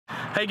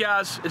Hey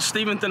guys, it's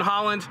Steventhen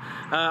Holland.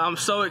 I'm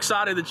so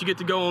excited that you get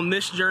to go on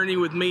this journey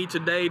with me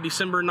today,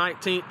 December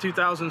 19th,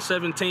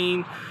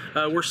 2017.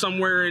 We're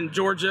somewhere in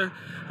Georgia.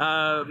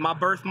 My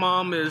birth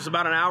mom is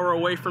about an hour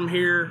away from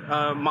here.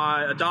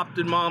 My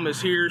adopted mom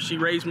is here. She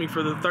raised me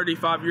for the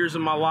 35 years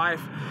of my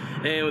life,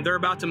 and they're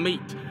about to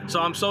meet. So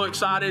I'm so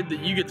excited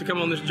that you get to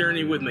come on this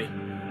journey with me.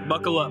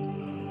 Buckle up.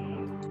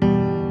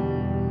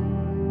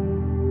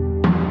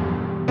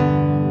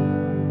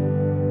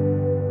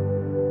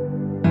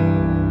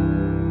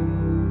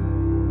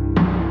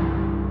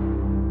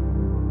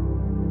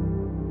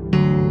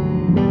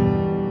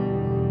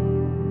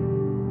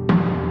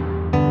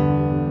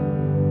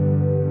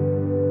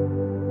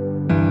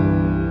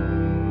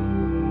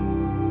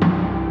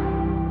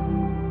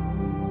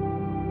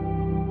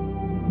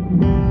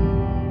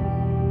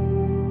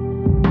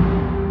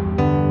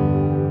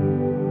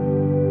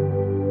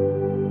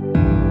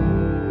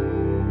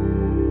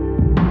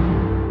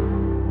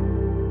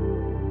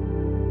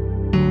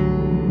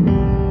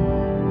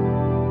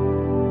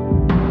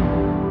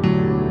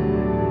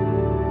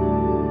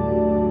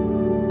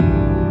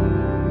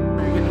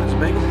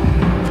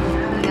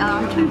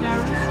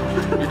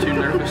 You're too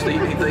nervous to eat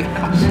anything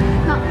else?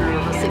 Not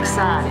nervous,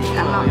 excited.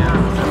 I'm not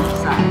nervous, I'm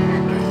excited.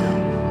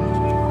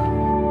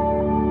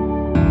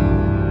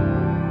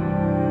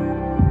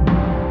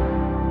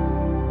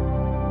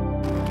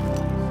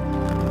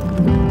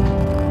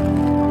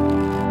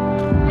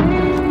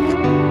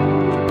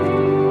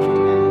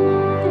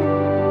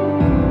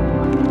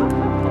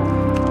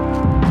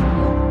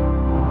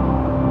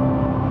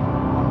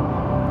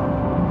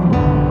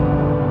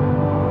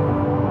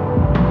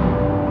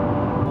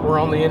 We're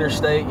on the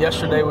interstate.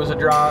 Yesterday was a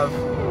drive,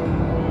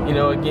 you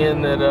know,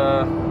 again, that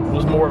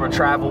was more of a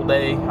travel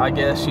day, I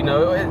guess, you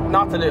know.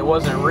 Not that it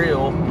wasn't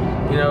real,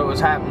 you know, it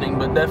was happening,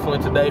 but definitely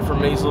today for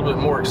me is a little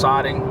bit more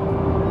exciting.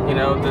 You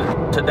know,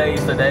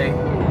 today's the day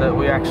that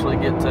we actually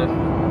get to,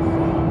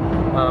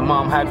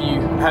 Mom, have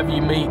you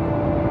meet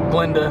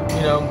Glenda,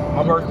 you know,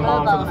 my birth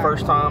mom for the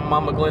first time,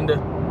 Mama Glenda.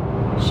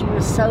 She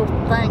was so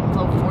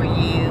thankful for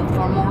you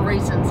for more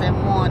reasons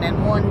than one,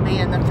 and one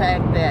being the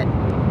fact that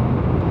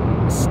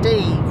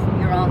Steve,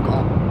 your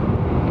uncle,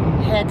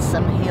 had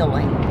some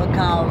healing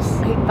because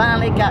he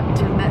finally got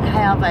to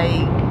have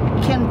a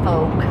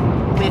kinfolk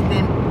with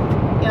him,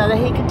 you know, that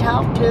he could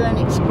talk to and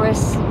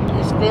express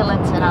his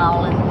feelings and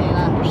all and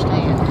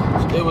understand.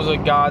 It was a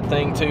God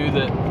thing too,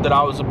 that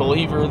I was a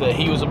believer, that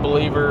he was a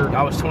believer.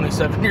 I was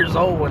 27 years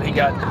old when he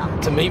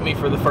got to meet me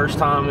for the first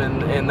time,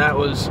 and that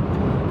was,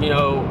 you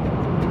know,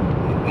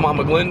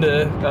 Mama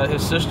Glenda,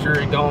 his sister,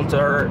 had gone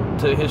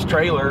to his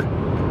trailer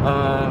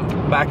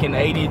back in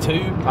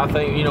 '82, I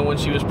think, you know, when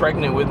she was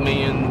pregnant with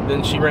me, and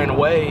then she ran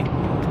away,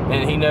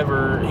 and he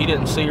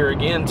didn't see her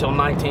again until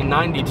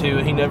 1992,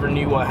 and he never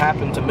knew what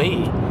happened to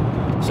me.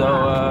 So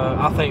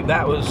I think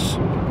there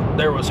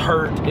was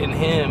hurt in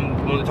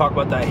him when we talk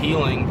about that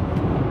healing.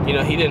 You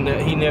know, he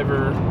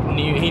never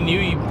knew, he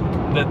knew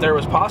that there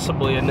was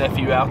possibly a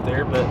nephew out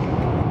there, but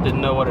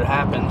didn't know what had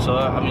happened. So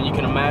I mean, you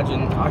can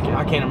imagine,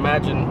 I can't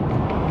imagine,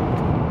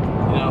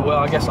 you know, well,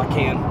 I guess I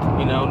can,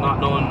 you know,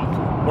 not knowing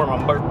where my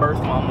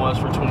birth mom was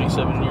for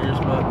 27 years,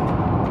 but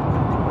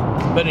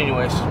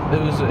anyways,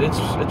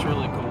 it's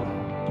really cool.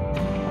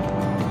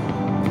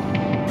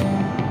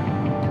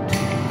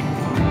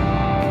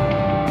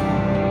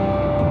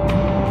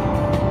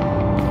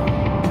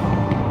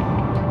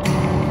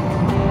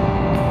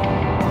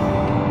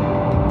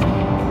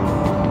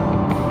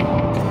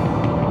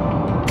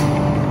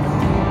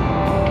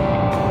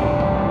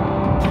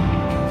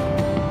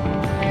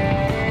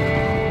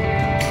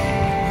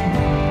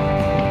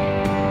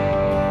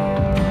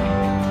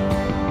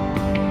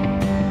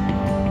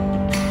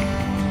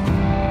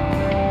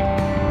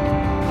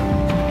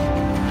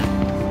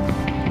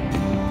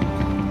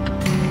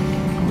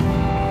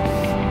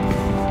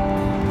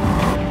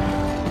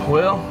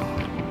 Well,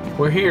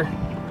 we're here.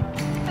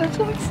 I'm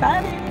so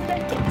excited. I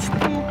can't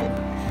stand it.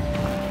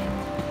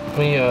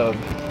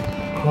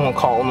 I'm gonna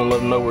call them and let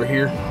them know we're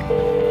here.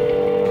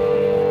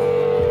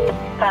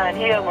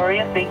 Here,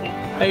 Maria speaking.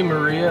 Hey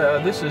Maria,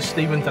 this is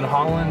Steventhen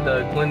Holland,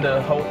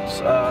 Glenda Holt's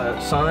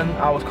son.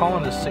 I was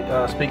calling to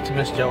speak to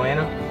Miss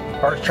Joanna,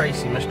 or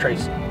Tracy, Miss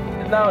Tracy.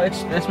 No,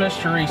 it's Miss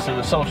Teresa,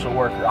 the social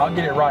worker. I'll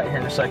get it right here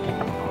in a second.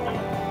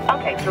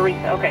 Okay,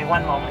 Teresa. Okay,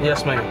 one moment.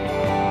 Yes, ma'am.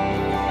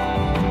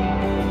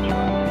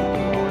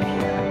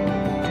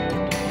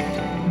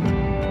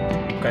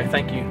 Okay,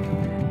 thank you.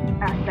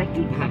 Thank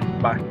you.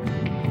 Bye.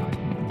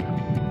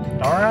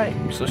 All right,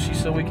 so she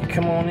said we could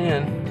come on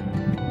in.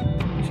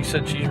 She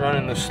said she's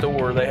running the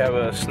store. They have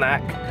a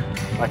snack,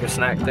 like a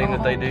snack thing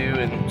that they do,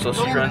 and so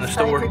she's running the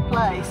store.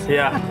 Place.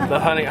 Yeah, the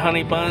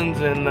honey buns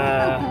and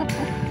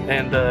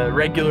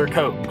regular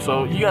Coke.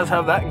 So you guys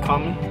have that in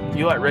common.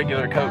 You like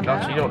regular Coke,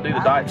 don't you? You don't do the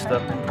diet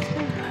stuff.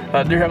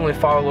 Dear Heavenly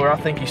Father, Lord, I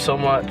thank you so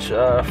much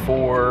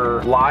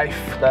for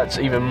life. That's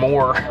even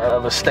more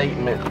of a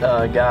statement,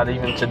 God,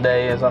 even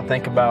today, as I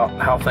think about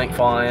how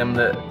thankful I am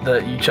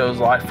that you chose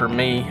life for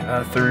me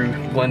through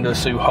Glenda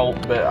Sue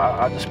Holt. But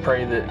I just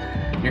pray that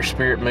your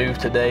spirit move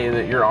today,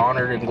 that you're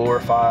honored and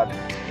glorified,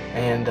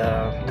 and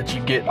that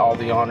you get all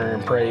the honor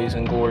and praise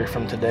and glory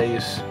from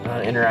today's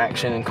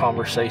interaction and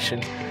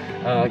conversation.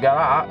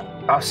 God,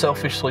 I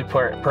selfishly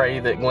pray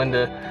that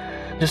Glenda,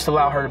 just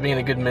allow her to be in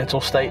a good mental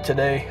state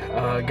today.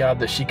 God,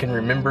 that she can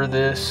remember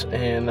this,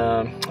 and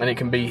it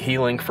can be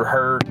healing for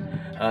her,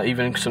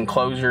 even some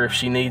closure if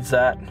she needs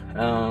that.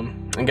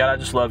 And God, I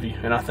just love you,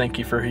 and I thank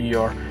you for who you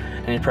are.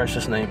 In your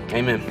precious name,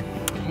 amen.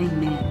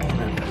 Amen.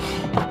 Amen.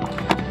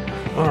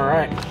 All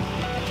right.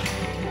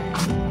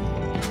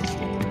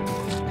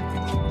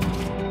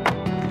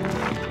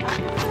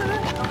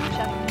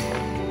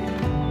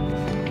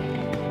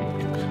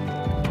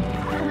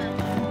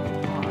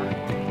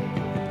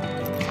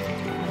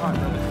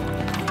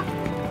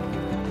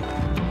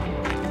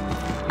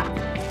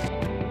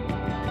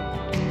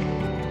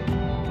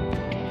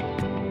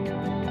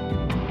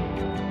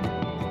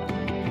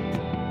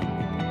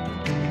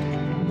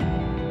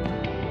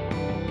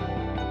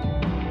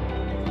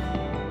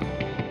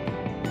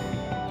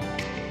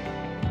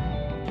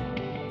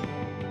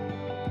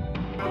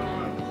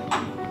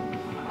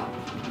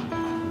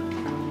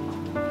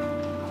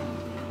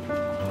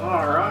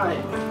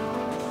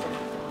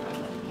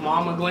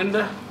 Mama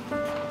Glenda,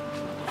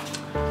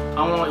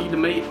 I want you to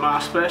meet my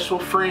special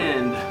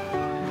friend.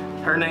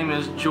 Her name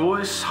is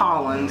Joyce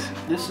Holland.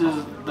 This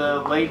is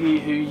the lady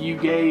who you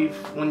gave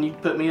when you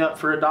put me up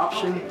for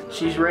adoption.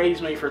 She's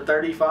raised me for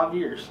 35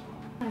 years.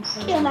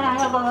 Can I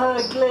have a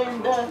hug,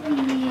 Glenda?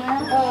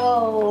 Yeah.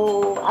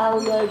 Oh, I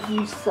love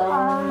you so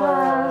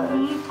much.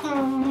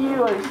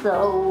 You are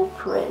so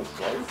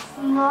precious.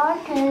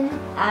 Martin.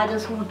 I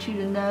just want you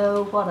to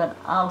know what an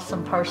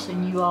awesome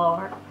person you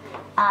are.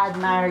 I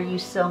admire you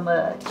so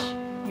much.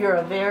 You're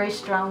a very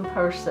strong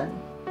person.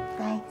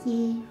 Thank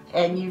you.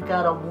 And you've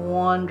got a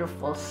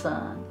wonderful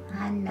son.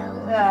 I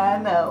know. I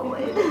know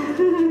it.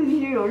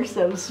 You are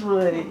so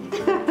sweet.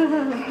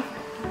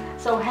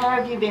 So how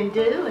have you been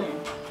doing?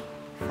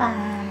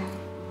 Fine.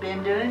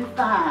 Been doing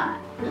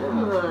fine.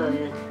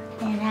 Good.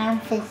 And I'm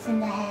fixing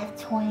to have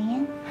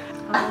twins.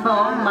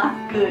 Oh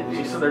my She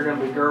goodness. said they're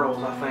gonna be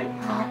girls, I think.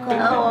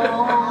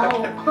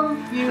 Oh,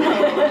 you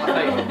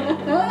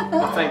have.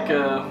 I think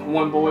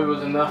one boy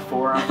was enough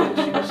for her. I think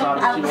she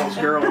decided she wants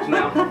girls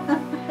now.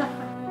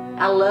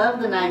 I love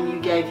the name you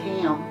gave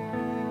him.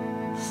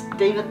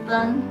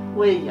 Steventhen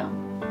William.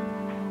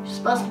 It's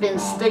supposed to have been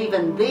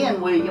Stephen then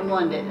William,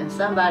 wasn't it? And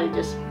somebody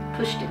just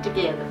pushed it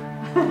together.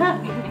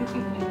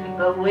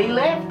 But we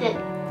left it.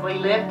 We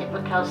left it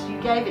because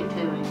you gave it to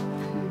him.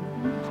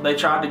 They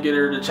tried to get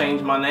her to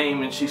change my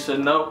name, and she said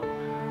nope.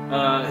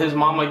 His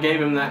mama gave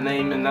him that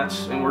name,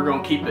 and we're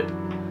gonna keep it.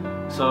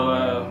 So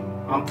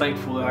I'm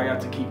thankful that I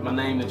got to keep my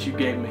name that you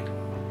gave me.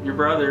 Your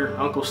brother,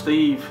 Uncle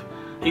Steve,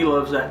 he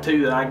loves that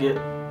too. That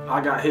I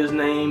got his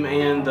name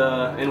and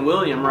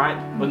William, right?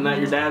 Wasn't that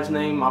your dad's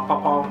name? My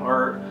papa,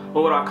 or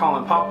what would I call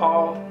him?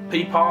 Papa,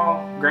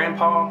 Peepaw,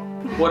 Grandpa,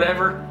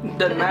 whatever.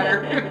 Doesn't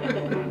matter.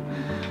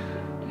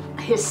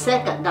 His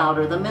second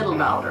daughter, the middle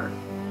daughter,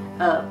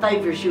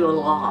 favors you a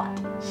lot.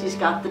 She's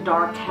got the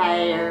dark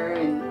hair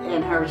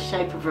and her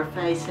shape of her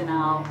face and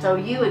all. So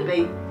you would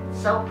be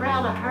so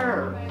proud of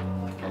her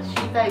because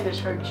she favors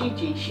her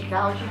Gigi. She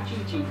calls you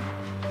Gigi.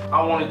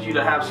 I wanted you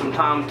to have some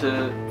time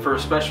for a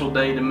special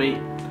day to meet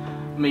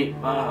my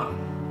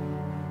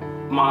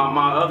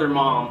other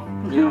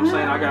mom. You know what I'm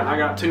saying? I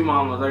got two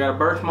mamas. I got a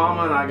birth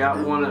mama and I got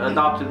one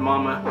adopted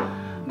mama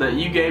that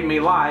you gave me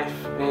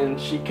life, and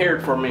she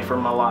cared for me for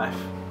my life.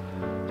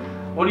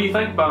 What do you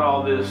think about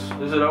all this?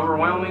 Is it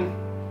overwhelming?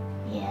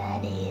 Yeah,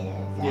 it is.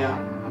 Yeah.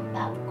 I'm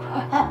about to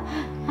cry.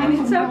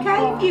 It's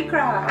okay if you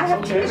cry. I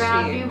have You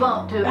cry if tissue. you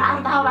want to.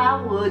 I thought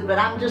I would, but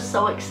I'm just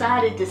so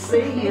excited to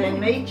see you and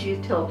meet you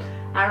till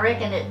I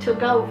reckon it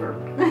took over.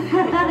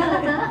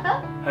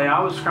 Hey, I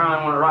was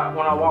crying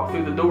when I walked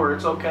through the door.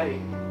 It's okay,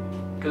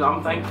 because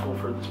I'm thankful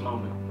for this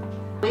moment.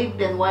 We've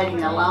been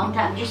waiting a long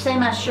time. Did you see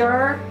my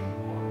shirt?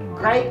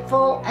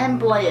 Grateful and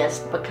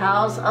blessed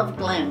because of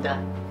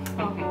Glenda.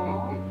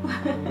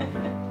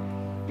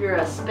 You're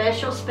a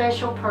special,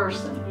 special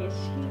person. Yes,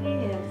 she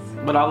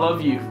is. But I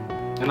love you,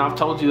 and I've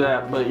told you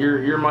that. But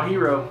you're my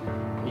hero.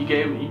 You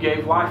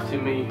gave life to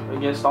me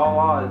against all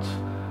odds.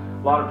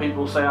 A lot of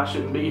people say I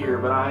shouldn't be here,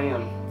 but I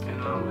am,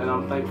 and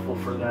I'm thankful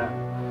for that.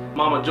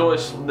 Mama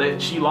Joyce,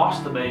 that she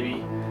lost the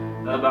baby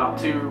about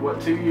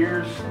 2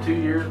 years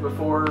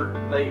before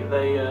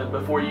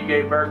before you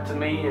gave birth to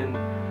me and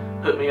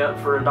put me up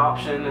for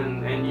adoption,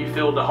 and you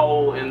filled a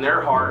hole in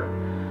their heart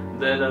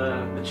that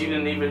you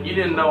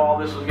didn't know all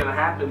this was going to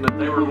happen, but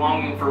they were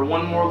longing for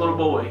one more little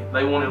boy.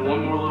 They wanted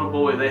one more little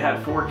boy. They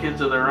had 4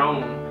 kids of their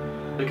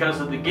own because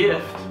of the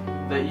gift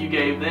that you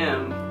gave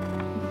them.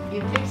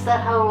 You fixed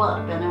that hole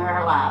up in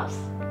our lives.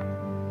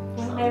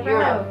 You So never you're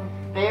know.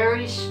 a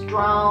very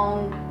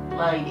strong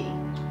lady.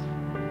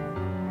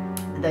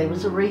 There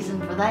was a reason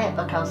for that,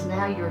 because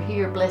now you're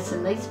here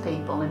blessing these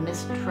people and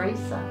Miss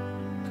Teresa.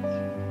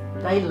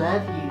 They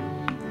love you.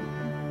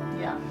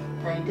 Yeah,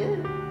 they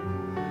do.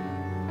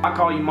 I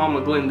call you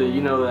Mama Glenda,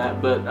 you know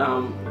that, but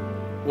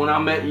when I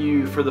met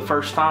you for the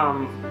first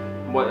time,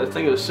 I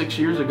think it was 6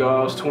 years ago,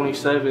 I was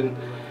 27,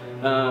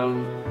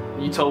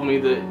 you told me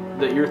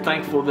that you're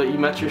thankful that you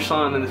met your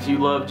son and that you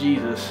love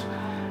Jesus.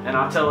 And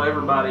I tell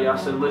everybody, I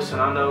said, listen,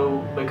 I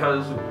know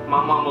because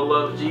my mama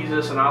loves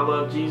Jesus and I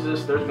love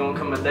Jesus, there's going to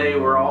come a day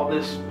where all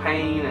this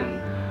pain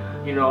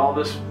and, you know, all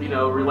this, you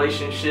know,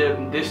 relationship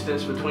and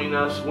distance between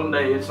us, one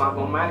day it's not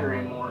going to matter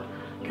anymore,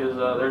 because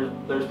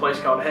there's a place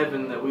called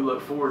heaven that we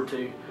look forward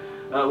to.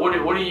 What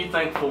are you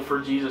thankful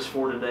for Jesus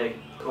for today?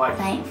 Like,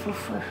 Thankful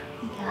for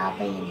y'all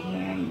being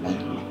here and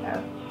meeting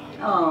her.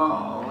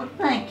 Oh,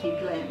 thank you,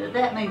 Glenda.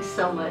 That means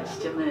so much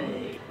to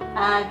me.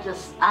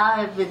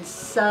 I've been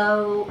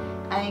so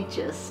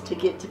anxious to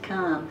get to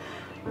come.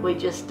 We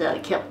just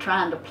kept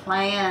trying to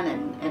plan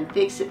and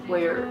fix it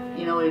where,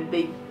 you know, it'd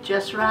be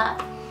just right.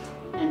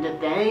 And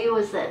today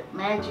was that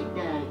magic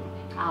day.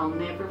 I'll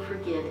never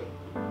forget it.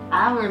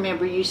 I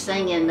remember you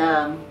singing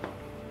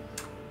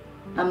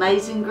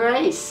Amazing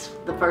Grace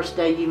the first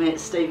day you met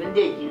Stephen,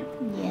 didn't you?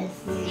 Yes.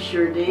 You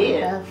sure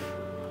did. I love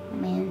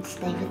me and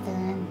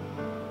Steventhen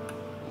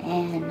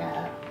and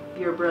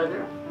Your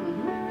brother.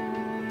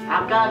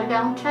 I've got it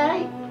on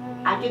tape.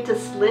 I get to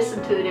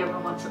listen to it every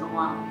once in a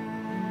while.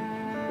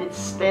 It's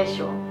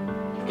special.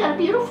 You've got a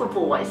beautiful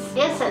voice.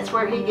 Yes, that's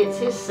where he gets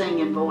his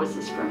singing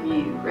voices from,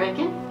 you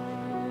reckon?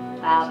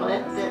 I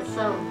bet that's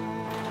so.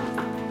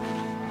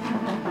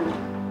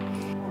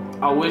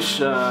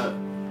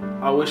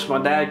 I wish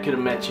my dad could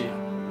have met you.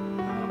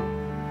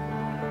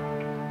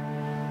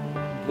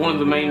 One of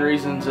the main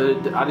reasons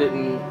that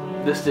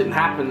this didn't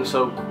happen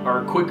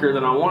or quicker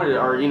than I wanted it,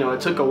 or, you know,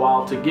 it took a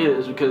while to get,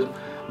 is because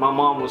my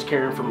mom was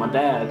caring for my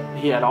dad.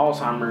 He had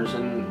Alzheimer's,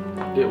 and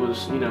it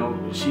was, you know,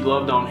 she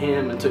loved on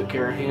him and took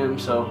care of him,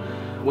 so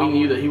we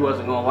knew that he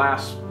wasn't going to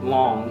last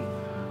long.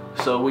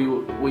 So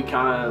we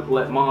kind of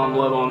let Mom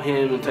love on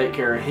him and take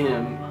care of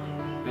him.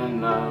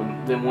 And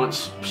then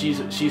once she's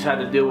had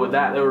to deal with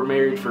that, they were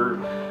married for,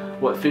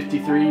 what,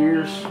 53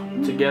 years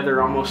together,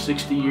 almost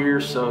 60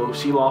 years, so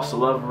she lost the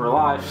love of her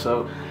life.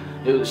 So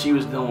she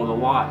was dealing with a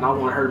lot, and I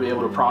wanted her to be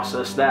able to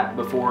process that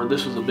before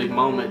this was a big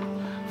moment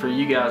for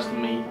you guys to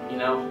meet, you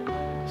know.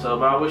 So,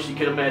 but I wish you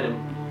could have met him.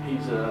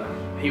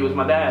 He was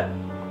my dad.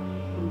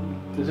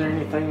 Is there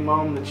anything,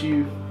 Mom, that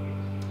you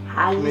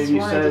I just maybe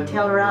wanted to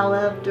tell her I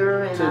loved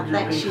her, and I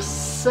think piece? she's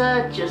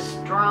such a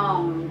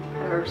strong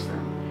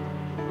person.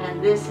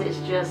 And this has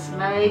just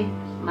made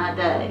my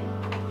day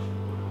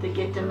to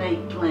get to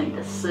meet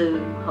Glenda Sue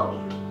Holt.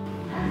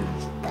 I'm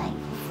just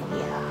thankful for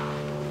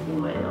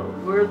y'all. Well,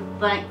 we're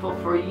thankful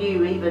for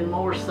you even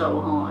more so,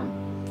 hon.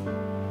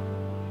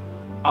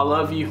 I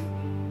love you,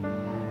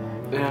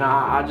 and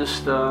I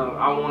just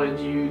I wanted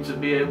you to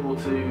be able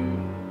to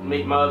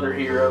meet my other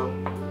hero.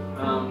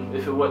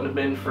 If it wouldn't have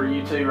been for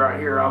you two right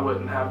here, I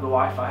wouldn't have the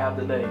life I have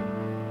today.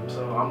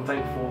 So I'm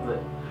thankful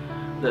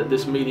that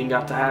this meeting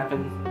got to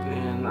happen,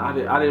 and I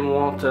didn't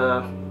want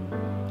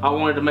I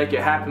wanted to make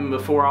it happen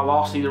before I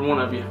lost either one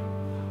of you.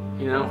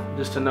 You know,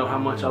 just to know how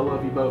much I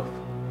love you both.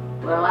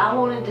 Well, I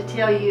wanted to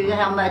tell you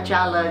how much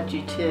I loved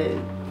you too.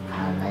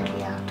 I love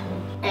y'all too.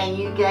 And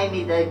you gave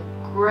me the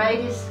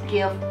greatest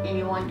gift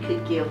anyone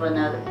could give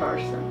another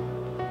person.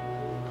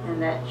 And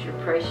that's your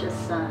precious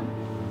son.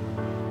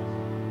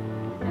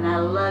 And I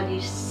love you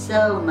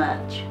so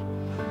much.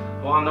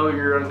 Well, I know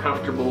you're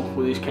uncomfortable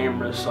with these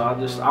cameras, so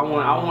I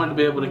wanted to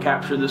be able to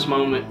capture this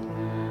moment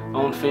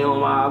on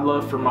film. I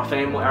love for my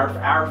family,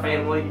 our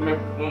family.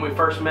 Remember when we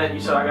first met, you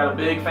said I got a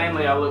big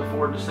family I look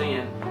forward to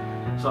seeing.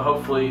 So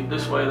hopefully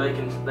this way they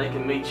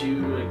can meet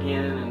you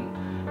again,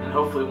 and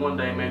hopefully one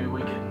day maybe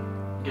we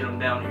can get them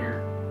down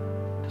here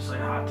to say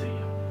hi to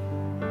you.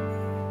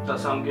 Does that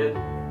sound good?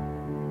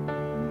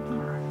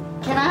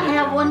 Can I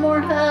have one more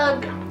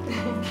hug?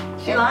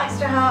 She likes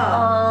to hug.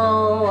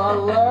 Oh, I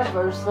love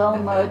her so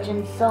much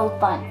and so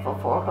thankful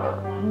for her.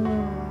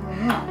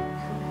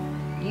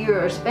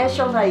 You're a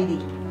special lady.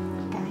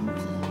 Thank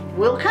you.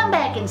 We'll come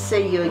back and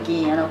see you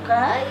again,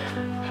 okay?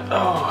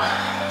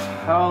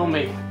 Oh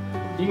me.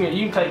 You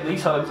can take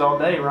these hugs all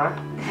day, right?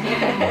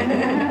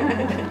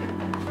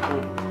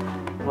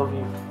 Love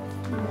you.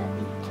 Love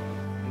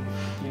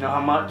you You know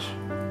how much? too.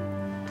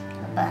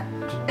 A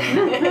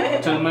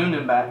bunch. To the moon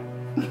and back.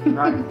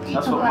 Right?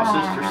 That's what my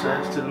sister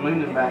says, to the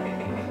moon and back.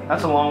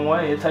 That's a long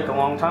way. It'd take a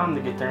long time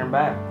to get there and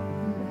back.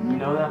 You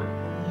know that?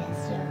 Yes,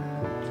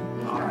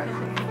 sir. All right.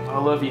 I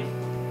love you.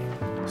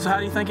 So how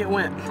do you think it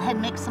went? I had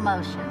mixed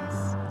emotions.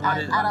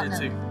 I don't did know.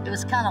 too. It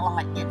was kind of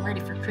like getting ready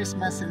for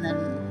Christmas and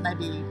then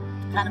maybe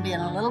kind of being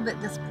a little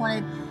bit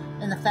disappointed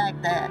in the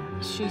fact that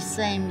she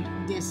seemed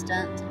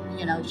distant.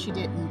 You know, she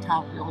didn't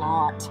talk a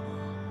lot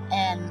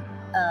and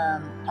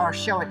or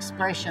show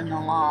expression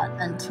a lot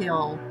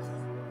until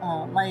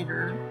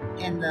later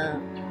in the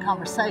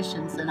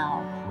conversations and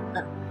all.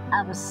 But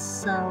I was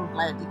so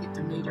glad to get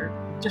to meet her,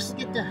 just to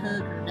get to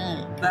hug her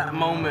neck. That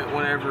moment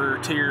whenever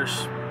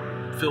tears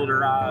filled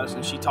her eyes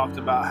and she talked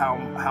about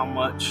how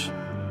much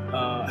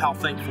how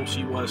thankful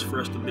she was for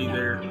us to be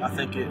there, I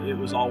think it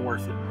was all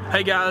worth it.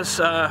 Hey guys,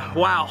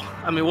 wow.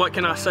 I mean, what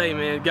can I say,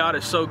 man? God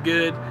is so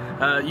good.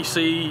 You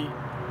see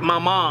my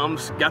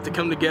moms got to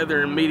come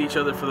together and meet each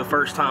other for the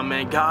first time,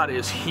 man, God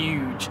is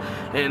huge,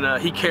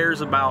 and He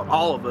cares about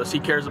all of us. He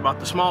cares about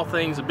the small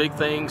things, the big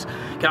things.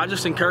 Can I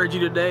just encourage you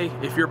today,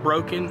 if you're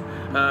broken,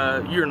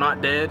 you're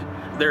not dead.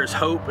 There's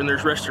hope and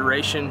there's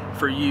restoration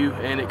for you,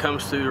 and it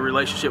comes through a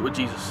relationship with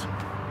Jesus.